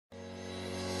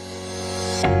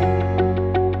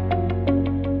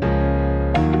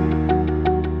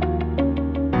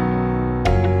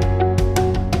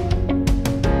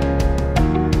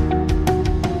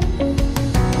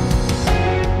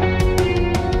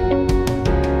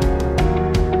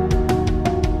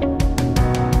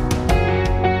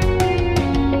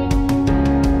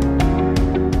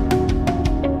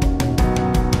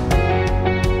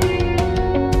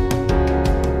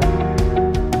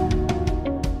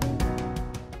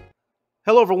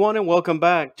Hello everyone and welcome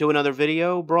back to another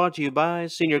video brought to you by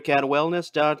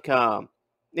SeniorCatWellness.com.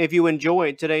 If you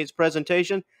enjoyed today's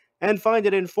presentation and find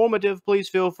it informative, please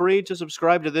feel free to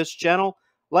subscribe to this channel,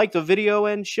 like the video,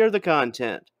 and share the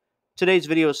content. Today's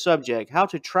video subject: how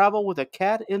to travel with a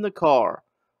cat in the car.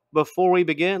 Before we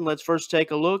begin, let's first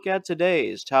take a look at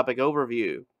today's topic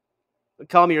overview.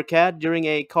 Calm your cat during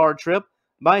a car trip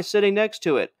by sitting next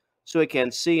to it so it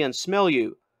can see and smell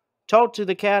you. Talk to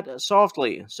the cat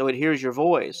softly so it hears your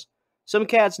voice. Some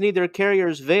cats need their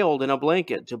carriers veiled in a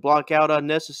blanket to block out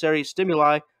unnecessary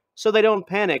stimuli so they don't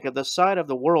panic at the sight of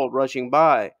the world rushing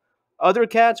by. Other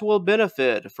cats will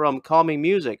benefit from calming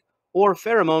music or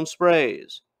pheromone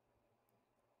sprays.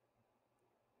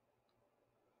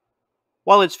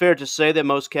 While it's fair to say that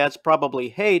most cats probably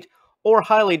hate or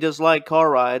highly dislike car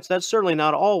rides, that's certainly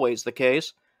not always the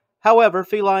case. However,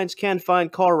 felines can find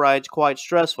car rides quite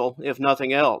stressful, if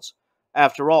nothing else.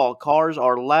 After all, cars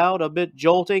are loud, a bit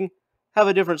jolting, have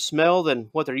a different smell than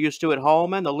what they're used to at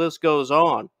home, and the list goes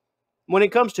on. When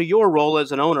it comes to your role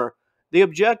as an owner, the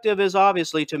objective is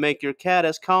obviously to make your cat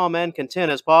as calm and content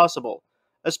as possible,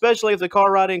 especially if the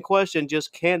car ride in question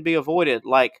just can't be avoided,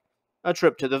 like a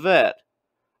trip to the vet.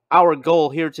 Our goal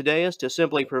here today is to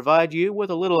simply provide you with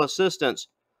a little assistance.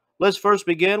 Let's first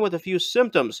begin with a few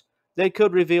symptoms that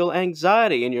could reveal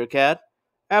anxiety in your cat.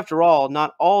 After all,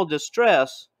 not all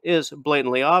distress is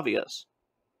blatantly obvious.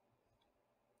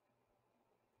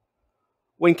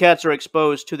 When cats are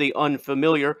exposed to the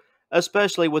unfamiliar,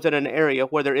 especially within an area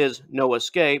where there is no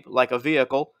escape, like a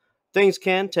vehicle, things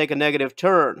can take a negative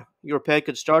turn. Your pet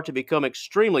could start to become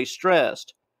extremely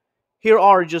stressed. Here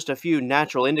are just a few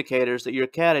natural indicators that your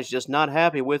cat is just not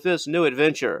happy with this new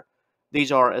adventure.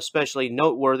 These are especially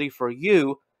noteworthy for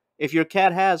you if your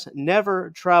cat has never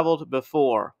traveled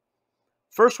before.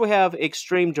 First, we have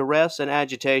extreme duress and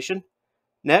agitation.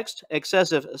 Next,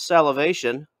 excessive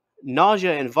salivation,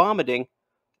 nausea and vomiting,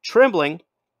 trembling,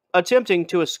 attempting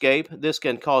to escape. This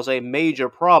can cause a major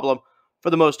problem for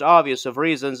the most obvious of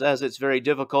reasons, as it's very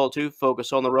difficult to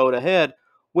focus on the road ahead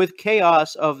with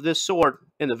chaos of this sort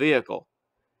in the vehicle.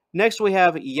 Next, we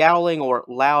have yowling or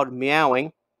loud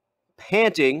meowing,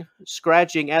 panting,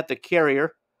 scratching at the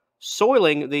carrier,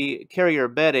 soiling the carrier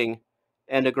bedding,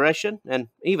 and aggression, and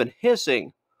even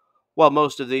hissing. While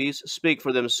most of these speak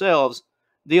for themselves,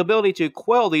 the ability to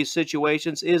quell these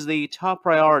situations is the top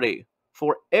priority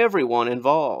for everyone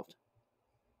involved.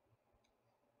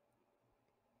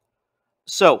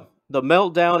 So, the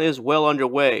meltdown is well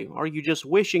underway. Are you just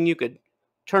wishing you could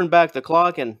turn back the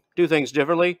clock and do things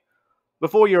differently?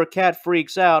 Before your cat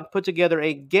freaks out, put together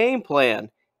a game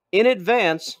plan in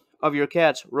advance of your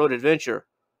cat's road adventure.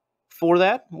 For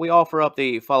that, we offer up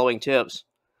the following tips.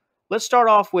 Let's start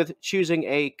off with choosing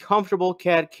a comfortable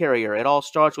cat carrier. It all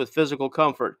starts with physical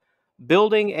comfort,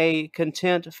 building a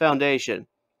content foundation.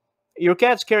 Your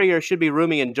cat's carrier should be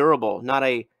roomy and durable, not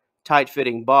a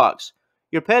tight-fitting box.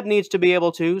 Your pet needs to be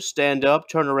able to stand up,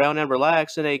 turn around, and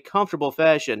relax in a comfortable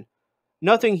fashion.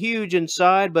 Nothing huge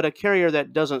inside, but a carrier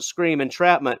that doesn't scream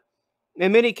entrapment.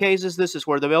 In many cases, this is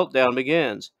where the meltdown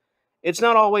begins. It's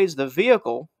not always the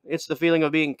vehicle, it's the feeling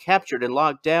of being captured and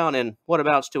locked down in what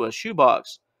amounts to a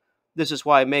shoebox. This is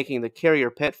why making the carrier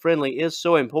pet-friendly is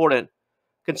so important.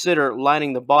 Consider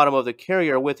lining the bottom of the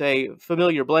carrier with a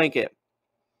familiar blanket.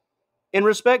 In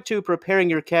respect to preparing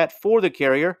your cat for the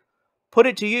carrier, put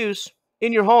it to use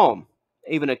in your home.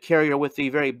 Even a carrier with the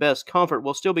very best comfort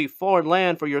will still be foreign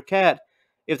land for your cat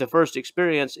if the first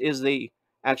experience is the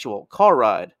actual car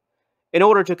ride. In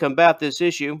order to combat this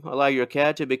issue, allow your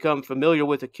cat to become familiar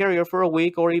with the carrier for a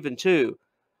week or even two.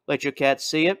 Let your cat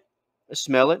see it,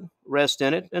 smell it, rest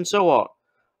in it, and so on.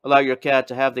 Allow your cat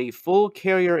to have the full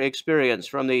carrier experience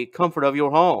from the comfort of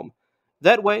your home.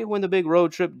 That way, when the big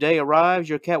road trip day arrives,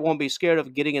 your cat won't be scared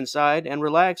of getting inside and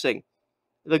relaxing.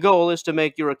 The goal is to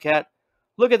make your cat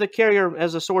look at the carrier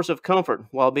as a source of comfort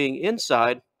while being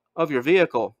inside of your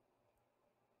vehicle.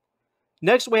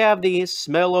 Next, we have the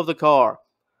smell of the car.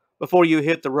 Before you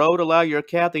hit the road, allow your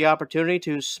cat the opportunity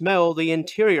to smell the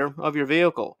interior of your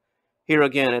vehicle. Here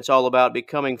again, it's all about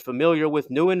becoming familiar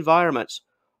with new environments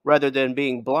rather than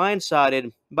being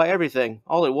blindsided by everything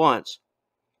all at once.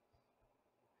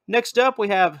 Next up, we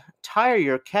have tire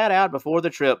your cat out before the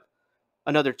trip.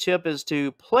 Another tip is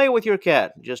to play with your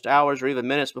cat just hours or even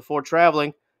minutes before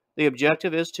traveling. The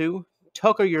objective is to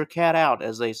tucker your cat out,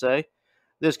 as they say.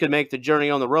 This could make the journey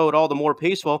on the road all the more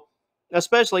peaceful,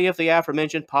 especially if the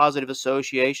aforementioned positive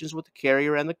associations with the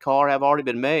carrier and the car have already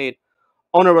been made.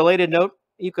 On a related note,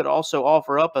 you could also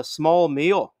offer up a small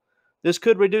meal. This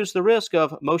could reduce the risk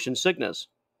of motion sickness.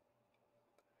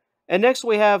 And next,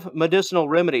 we have medicinal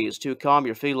remedies to calm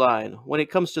your feline. When it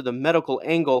comes to the medical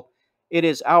angle, it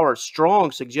is our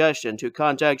strong suggestion to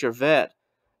contact your vet,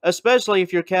 especially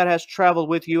if your cat has traveled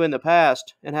with you in the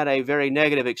past and had a very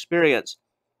negative experience.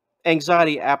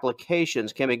 Anxiety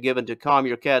applications can be given to calm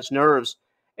your cat's nerves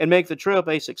and make the trip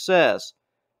a success.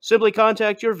 Simply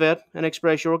contact your vet and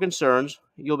express your concerns.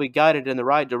 You'll be guided in the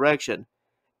right direction.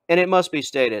 And it must be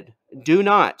stated, do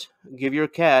not give your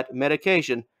cat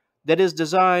medication that is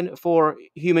designed for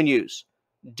human use.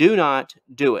 Do not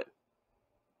do it.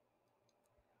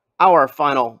 Our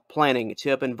final planning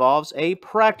tip involves a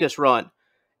practice run.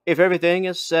 If everything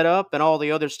is set up and all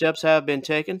the other steps have been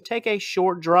taken, take a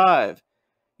short drive.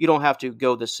 You don't have to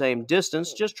go the same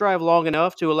distance, just drive long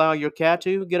enough to allow your cat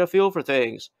to get a feel for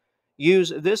things.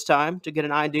 Use this time to get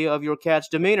an idea of your cat's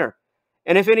demeanor,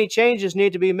 and if any changes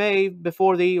need to be made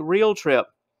before the real trip.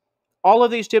 All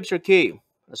of these tips are key,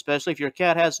 especially if your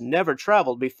cat has never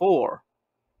traveled before.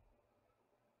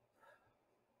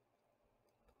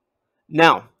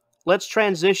 Now, let's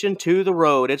transition to the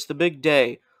road. It's the big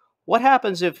day. What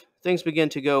happens if things begin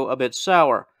to go a bit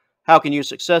sour? How can you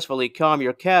successfully calm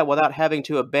your cat without having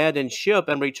to abandon ship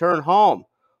and return home?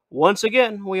 Once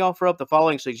again, we offer up the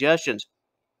following suggestions.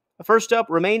 First up,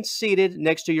 remain seated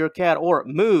next to your cat or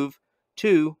move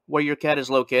to where your cat is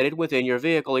located within your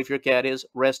vehicle if your cat is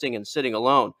resting and sitting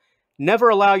alone. Never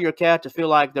allow your cat to feel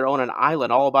like they're on an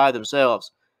island all by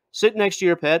themselves. Sit next to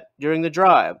your pet during the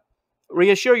drive.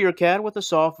 Reassure your cat with a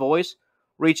soft voice.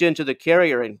 Reach into the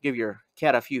carrier and give your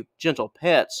cat a few gentle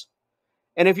pets.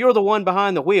 And if you're the one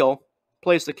behind the wheel,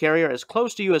 place the carrier as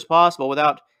close to you as possible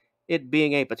without it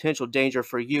being a potential danger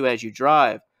for you as you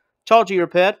drive. Talk to your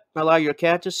pet, allow your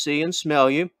cat to see and smell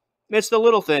you. It's the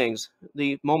little things,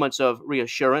 the moments of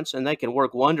reassurance, and they can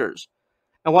work wonders.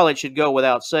 And while it should go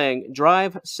without saying,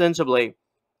 drive sensibly.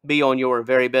 Be on your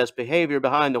very best behavior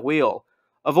behind the wheel.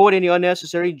 Avoid any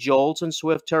unnecessary jolts and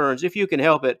swift turns if you can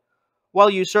help it.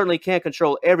 While you certainly can't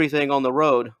control everything on the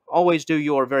road, always do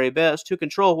your very best to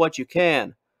control what you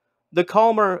can. The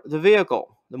calmer the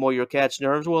vehicle, the more your cat's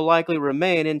nerves will likely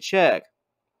remain in check.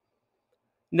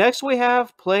 Next, we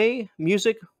have play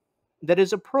music that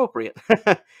is appropriate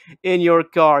in your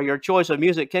car. Your choice of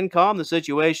music can calm the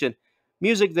situation.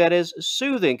 Music that is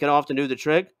soothing can often do the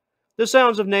trick. The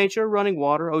sounds of nature, running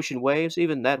water, ocean waves,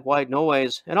 even that white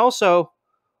noise. And also,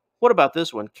 what about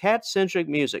this one? Cat-centric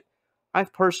music.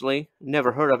 I've personally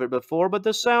never heard of it before, but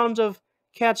the sounds of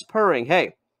cats purring,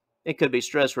 hey, it could be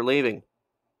stress relieving.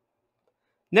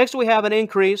 Next, we have an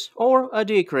increase or a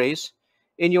decrease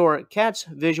in your cat's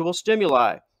visual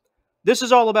stimuli. This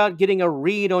is all about getting a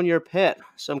read on your pet.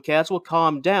 Some cats will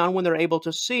calm down when they're able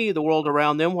to see the world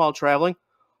around them while traveling,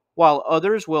 while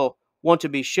others will want to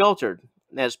be sheltered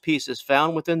as peace is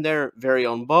found within their very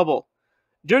own bubble.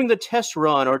 During the test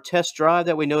run or test drive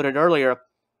that we noted earlier,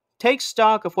 take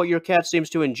stock of what your cat seems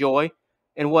to enjoy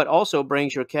and what also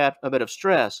brings your cat a bit of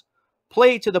stress.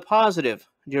 Play to the positive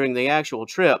during the actual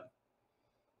trip.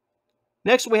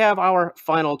 Next, we have our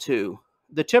final two.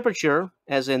 The temperature,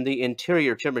 as in the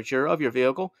interior temperature of your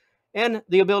vehicle, and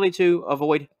the ability to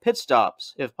avoid pit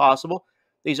stops, if possible.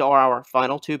 These are our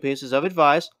final two pieces of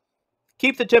advice.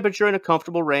 Keep the temperature in a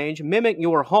comfortable range. Mimic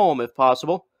your home, if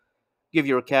possible. Give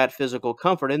your cat physical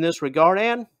comfort in this regard,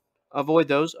 and avoid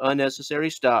those unnecessary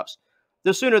stops.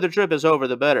 The sooner the trip is over,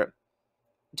 the better.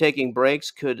 Taking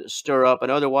breaks could stir up an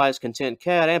otherwise content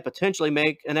cat and potentially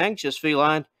make an anxious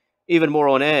feline even more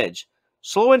on edge.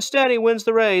 Slow and steady wins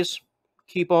the race.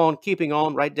 Keep on keeping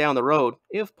on right down the road,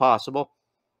 if possible.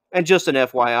 And just an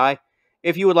FYI,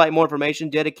 if you would like more information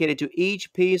dedicated to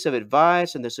each piece of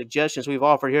advice and the suggestions we've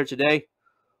offered here today,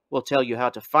 we'll tell you how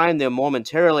to find them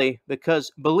momentarily because,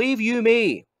 believe you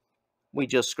me, we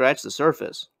just scratched the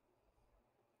surface.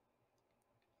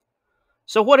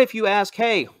 So what if you ask,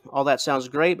 hey, all that sounds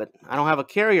great, but I don't have a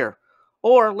carrier?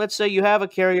 Or let's say you have a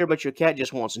carrier, but your cat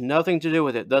just wants nothing to do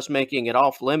with it, thus making it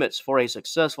off limits for a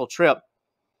successful trip.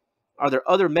 Are there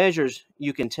other measures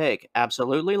you can take?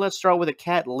 Absolutely. Let's start with a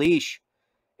cat leash.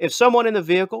 If someone in the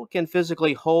vehicle can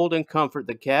physically hold and comfort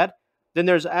the cat, then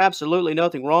there's absolutely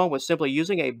nothing wrong with simply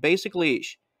using a basic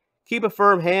leash. Keep a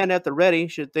firm hand at the ready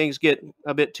should things get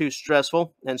a bit too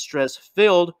stressful and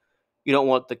stress-filled. You don't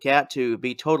want the cat to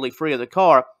be totally free of the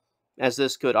car, as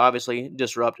this could obviously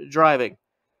disrupt driving.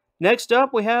 Next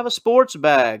up, we have a sports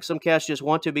bag. Some cats just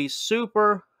want to be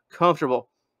super comfortable.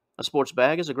 A sports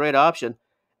bag is a great option.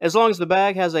 As long as the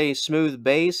bag has a smooth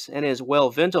base and is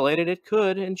well ventilated, it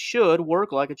could and should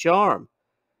work like a charm.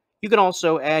 You can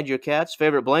also add your cat's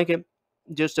favorite blanket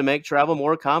just to make travel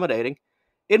more accommodating.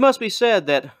 It must be said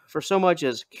that for so much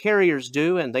as carriers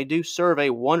do, and they do serve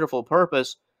a wonderful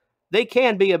purpose, they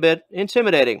can be a bit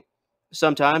intimidating.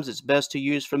 Sometimes it's best to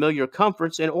use familiar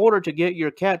comforts in order to get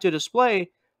your cat to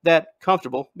display that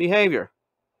comfortable behavior.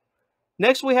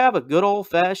 Next, we have a good old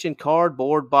fashioned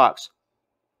cardboard box.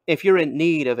 If you're in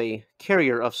need of a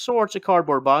carrier of sorts, a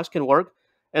cardboard box can work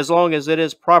as long as it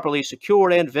is properly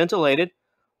secured and ventilated.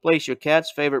 Place your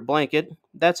cat's favorite blanket.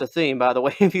 That's a theme, by the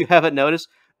way, if you haven't noticed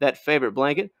that favorite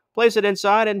blanket. Place it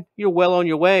inside and you're well on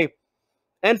your way.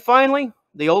 And finally,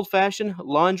 the old fashioned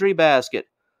laundry basket.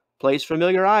 Place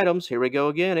familiar items, here we go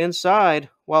again, inside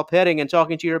while petting and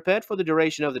talking to your pet for the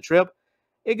duration of the trip.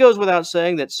 It goes without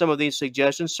saying that some of these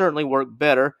suggestions certainly work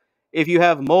better if you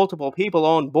have multiple people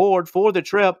on board for the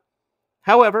trip.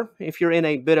 However, if you're in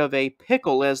a bit of a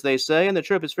pickle, as they say, and the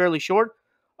trip is fairly short,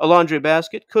 a laundry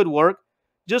basket could work,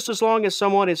 just as long as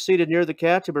someone is seated near the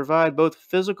cat to provide both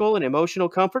physical and emotional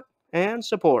comfort and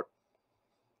support.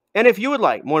 And if you would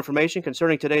like more information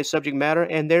concerning today's subject matter,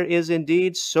 and there is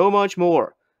indeed so much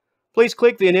more, please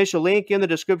click the initial link in the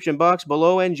description box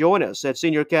below and join us at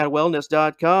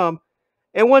seniorcatwellness.com.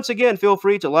 And once again, feel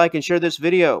free to like and share this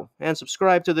video and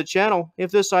subscribe to the channel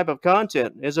if this type of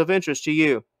content is of interest to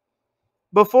you.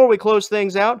 Before we close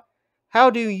things out, how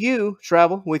do you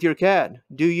travel with your cat?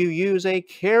 Do you use a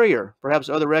carrier? Perhaps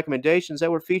other recommendations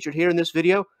that were featured here in this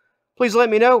video? Please let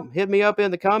me know. Hit me up in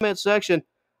the comments section.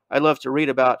 I'd love to read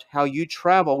about how you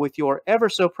travel with your ever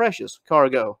so precious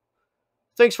cargo.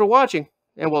 Thanks for watching,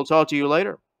 and we'll talk to you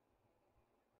later.